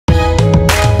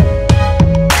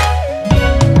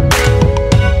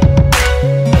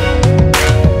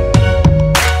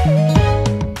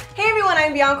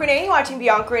Renee, you're watching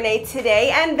Bianca Renee Today,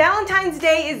 and Valentine's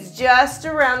Day is just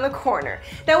around the corner.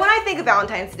 Now when I think of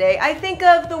Valentine's Day, I think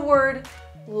of the word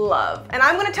love. And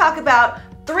I'm gonna talk about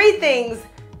 3 things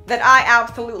that I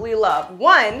absolutely love.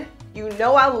 1, you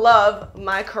know I love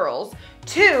my curls.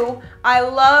 2, I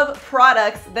love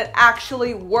products that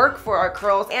actually work for our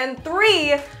curls. And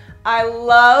 3, I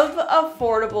love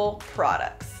affordable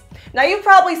products. Now you've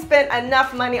probably spent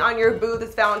enough money on your boo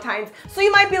this Valentine's, so you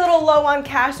might be a little low on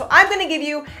cash, so I'm gonna give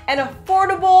you an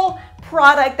affordable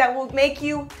product that will make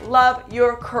you love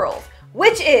your curls,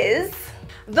 which is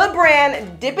the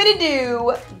brand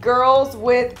Dippity-Doo Girls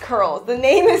with Curls. The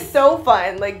name is so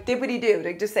fun, like Dippity-Doo,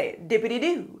 like just say it,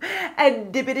 Dippity-Doo,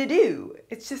 and Dippity-Doo.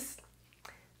 It's just,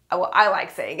 well, I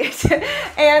like saying it.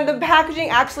 And the packaging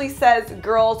actually says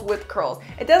girls with curls.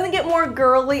 It doesn't get more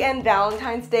girly and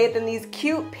Valentine's Day than these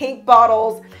cute pink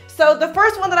bottles. So the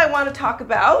first one that I want to talk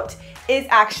about is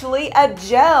actually a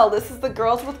gel. This is the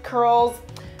Girls with Curls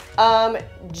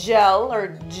gel,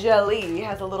 or Gelee. It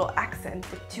has a little accent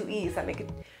with 2 E's that make it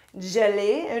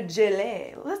Gelee or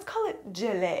Gelee. Let's call it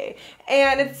Gelee.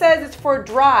 And it says it's for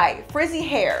dry, frizzy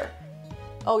hair.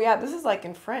 Oh yeah, this is like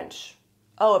in French.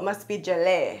 Oh, it must be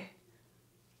Gelee.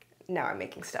 Now I'm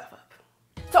making stuff up.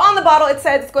 So on the bottle, it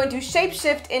says it's going to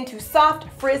shape-shift into soft,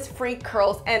 frizz-free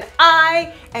curls, and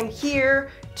I am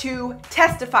here to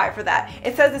testify for that.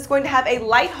 It says it's going to have a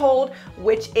light hold,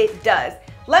 which it does.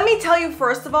 Let me tell you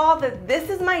first of all that this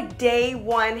is my day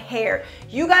 1 hair.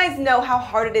 You guys know how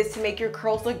hard it is to make your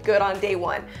curls look good on day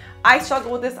 1. I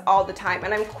struggle with this all the time,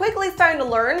 and I'm quickly starting to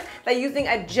learn that using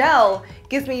a gel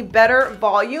gives me better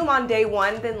volume on day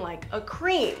 1 than like a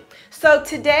cream. So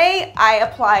today I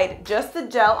applied just the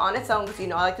gel on its own, because you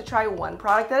know I like to try one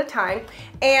product at a time,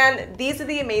 and these are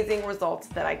the amazing results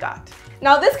that I got.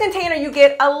 Now this container, you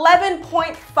get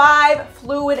 11.5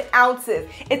 fluid ounces.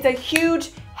 It's a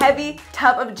huge, heavy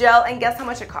tub of gel, and guess how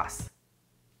much it costs?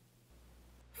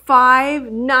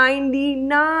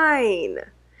 $5.99.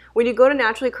 When you go to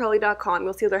naturallycurly.com,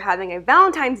 you'll see they're having a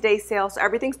Valentine's Day sale, so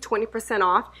everything's 20%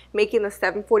 off, making the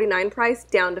 $7.49 price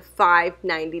down to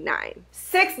 $5.99.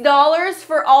 $6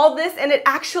 for all this, and it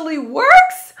actually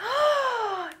works?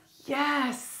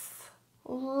 Yes,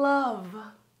 love.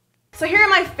 So here are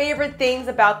my favorite things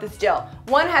about this gel.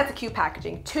 1, it has a cute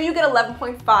packaging. 2, you get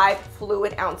 11.5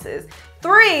 fluid ounces.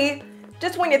 3,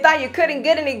 just when you thought you couldn't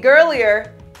get any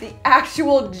girlier, the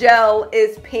actual gel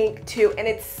is pink too, and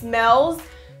it smells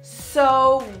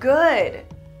so good.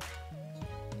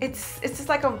 It's just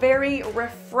like a very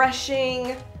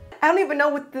refreshing, I don't even know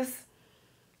what this,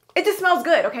 it just smells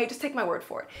good, okay? Just take my word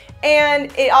for it.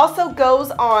 And it also goes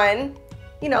on,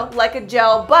 you know, like a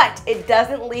gel, but it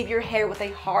doesn't leave your hair with a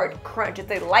hard crunch.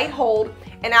 It's a light hold,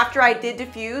 and after I did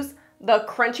diffuse, the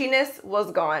crunchiness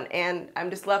was gone, and I'm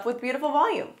just left with beautiful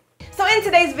volume. So in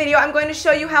today's video, I'm going to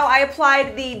show you how I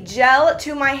applied the gel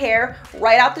to my hair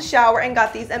right out the shower and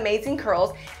got these amazing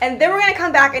curls. And then we're going to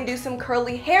come back and do some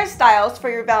curly hairstyles for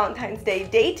your Valentine's Day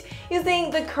date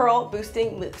using the Curl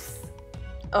Boosting Mousse.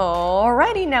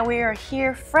 Alrighty, now we are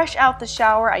here fresh out the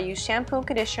shower. I use shampoo and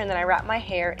conditioner, and then I wrap my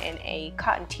hair in a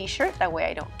cotton t-shirt. That way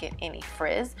I don't get any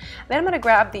frizz. Then I'm going to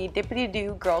grab the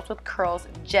Dippity-Doo Girls with Curls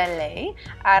Gelee,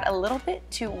 add a little bit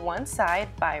to one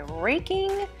side by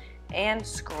raking and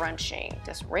scrunching.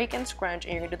 Just rake and scrunch,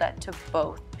 and you're gonna do that to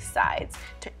both sides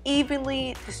to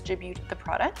evenly distribute the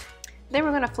product. Then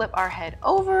we're gonna flip our head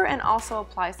over and also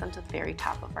apply some to the very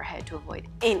top of our head to avoid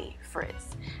any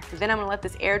frizz. Then I'm gonna let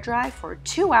this air dry for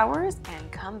 2 hours and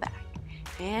come back.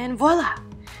 And voila!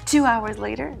 2 hours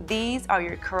later, these are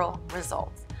your curl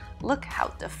results. Look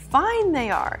how defined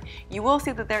they are. You will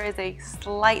see that there is a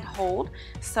slight hold,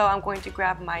 so I'm going to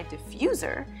grab my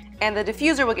diffuser, and the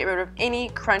diffuser will get rid of any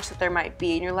crunch that there might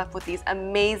be, and you're left with these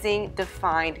amazing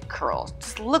defined curls.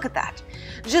 Just look at that.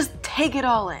 Just take it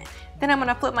all in. Then I'm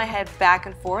gonna flip my head back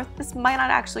and forth. This might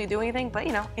not actually do anything, but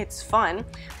you know, it's fun. Then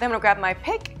I'm gonna grab my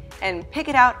pick and pick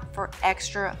it out for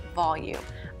extra volume.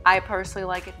 I personally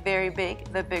like it very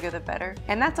big, the bigger the better.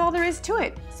 And that's all there is to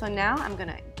it. So now I'm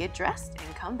gonna get dressed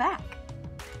and come back.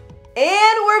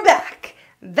 And we're back.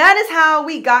 That is how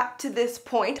we got to this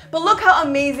point. But look how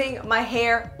amazing my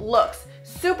hair looks.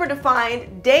 Super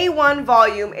defined, day 1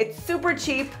 volume. It's super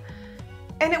cheap,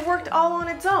 and it worked all on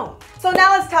its own. So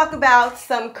now let's talk about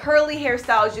some curly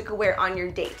hairstyles you could wear on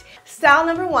your date. Style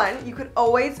number 1, you could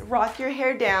always rock your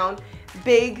hair down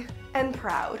big and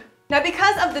proud. Now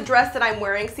because of the dress that I'm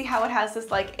wearing, see how it has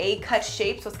this like A-cut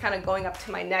shape, so it's kind of going up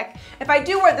to my neck. If I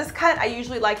do wear this cut, I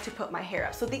usually like to put my hair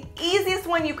up. So the easiest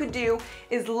one you could do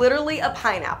is literally a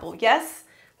pineapple. Yes,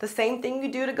 the same thing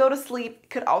you do to go to sleep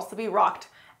could also be rocked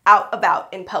out about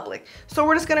in public. So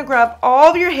we're just gonna grab all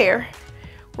of your hair,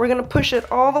 we're gonna push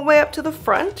it all the way up to the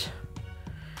front.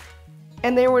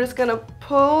 And then we're just gonna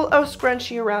pull a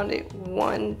scrunchie around it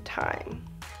one time.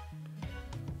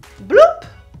 Bloop!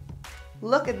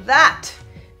 Look at that.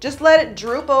 Just let it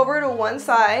droop over to one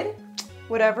side,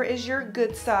 whatever is your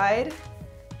good side.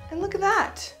 And look at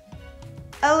that.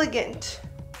 Elegant,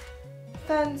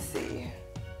 fancy,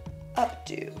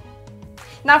 updo.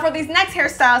 Now for these next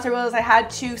hairstyles, I realized I had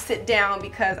to sit down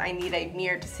because I need a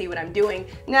mirror to see what I'm doing.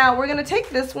 Now we're gonna take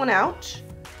this one out.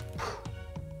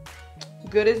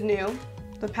 Good as new,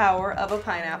 the power of a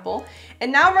pineapple.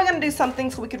 And now we're gonna do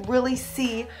something so we could really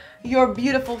see your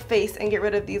beautiful face and get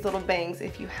rid of these little bangs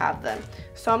if you have them.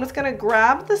 So I'm just gonna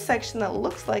grab the section that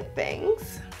looks like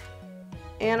bangs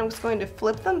and I'm just going to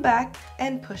flip them back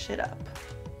and push it up.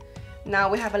 Now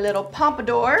we have a little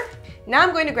pompadour. Now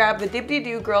I'm going to grab the Dippity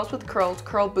Doo Girls with Curls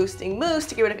Curl Boosting Mousse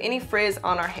to get rid of any frizz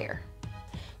on our hair.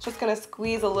 Just gonna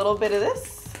squeeze a little bit of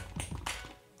this.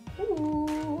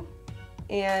 Ooh.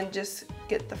 And just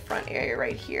get the front area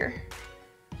right here.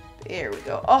 There we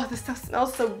go. Oh, this stuff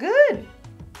smells so good.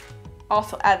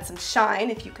 Also add some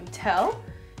shine if you can tell.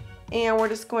 And we're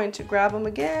just going to grab them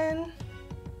again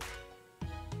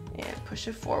and push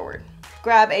it forward.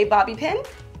 Grab a bobby pin.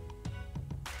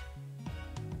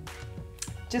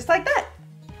 Just like that.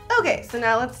 Okay, so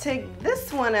now let's take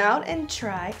this one out and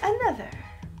try another.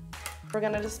 We're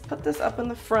gonna just put this up in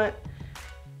the front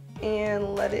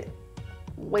and let it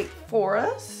wait for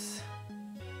us.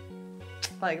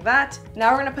 Like that.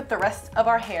 Now we're gonna put the rest of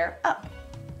our hair up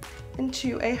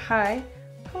into a high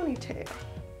ponytail.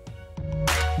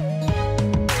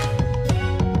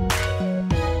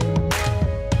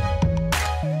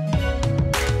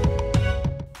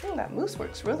 That mousse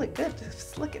works really good to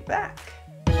slick it back.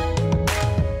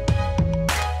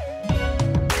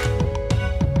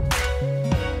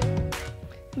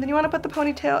 And then you want to put the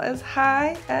ponytail as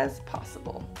high as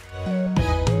possible.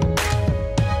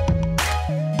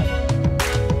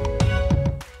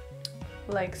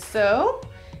 Like so.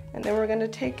 And then we're going to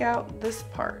take out this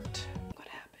part. What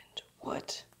happened?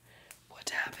 What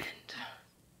happened?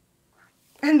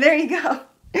 And there you go.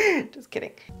 Just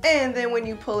kidding. And then when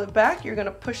you pull it back, you're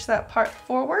gonna push that part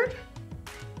forward,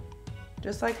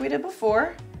 just like we did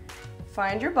before.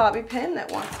 Find your bobby pin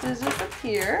that wants to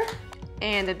disappear.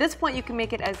 And at this point, you can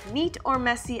make it as neat or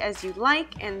messy as you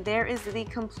like, and there is the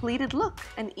completed look,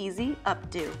 an easy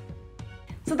updo.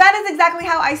 So that is exactly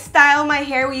how I style my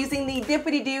hair using the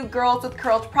Dippity Doo Girls with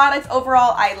Curls products.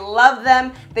 Overall, I love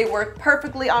them. They work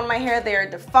perfectly on my hair. They are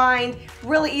defined,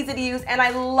 really easy to use, and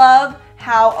I love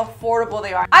how affordable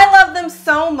they are. I love them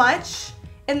so much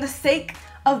in the sake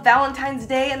of Valentine's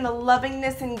Day and the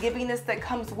lovingness and givingness that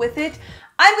comes with it.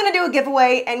 I'm gonna do a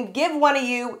giveaway and give one of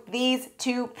you these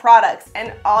two products.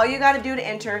 And all you gotta do to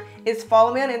enter is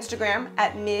follow me on Instagram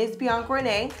at Ms. Bianca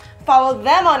Renee, follow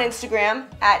them on Instagram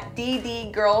at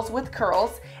DD Girls with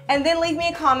Curls, and then leave me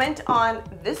a comment on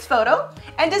this photo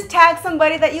and just tag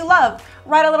somebody that you love.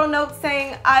 Write a little note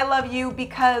saying, I love you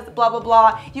because blah, blah,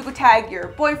 blah. You could tag your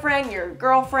boyfriend, your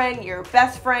girlfriend, your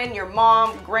best friend, your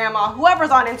mom, grandma,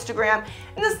 whoever's on Instagram,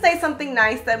 and just say something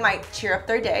nice that might cheer up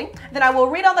their day. Then I will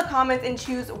read all the comments and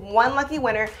choose one lucky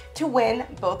winner to win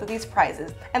both of these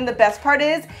prizes. And the best part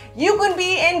is, you can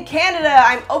be in Canada.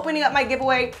 I'm opening up my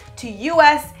giveaway to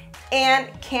US and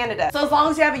Canada. So as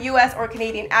long as you have a US or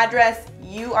Canadian address,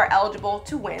 you are eligible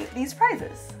to win these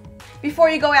prizes. Before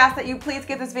you go, I ask that you please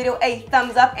give this video a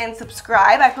thumbs up and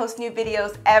subscribe. I post new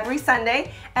videos every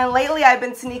Sunday, and lately I've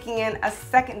been sneaking in a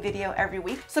second video every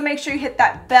week. So make sure you hit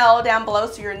that bell down below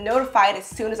so you're notified as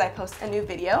soon as I post a new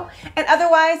video. And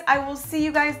otherwise, I will see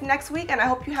you guys next week, and I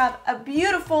hope you have a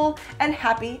beautiful and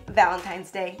happy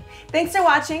Valentine's Day. Thanks for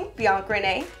watching Bianca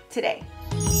Renee Today.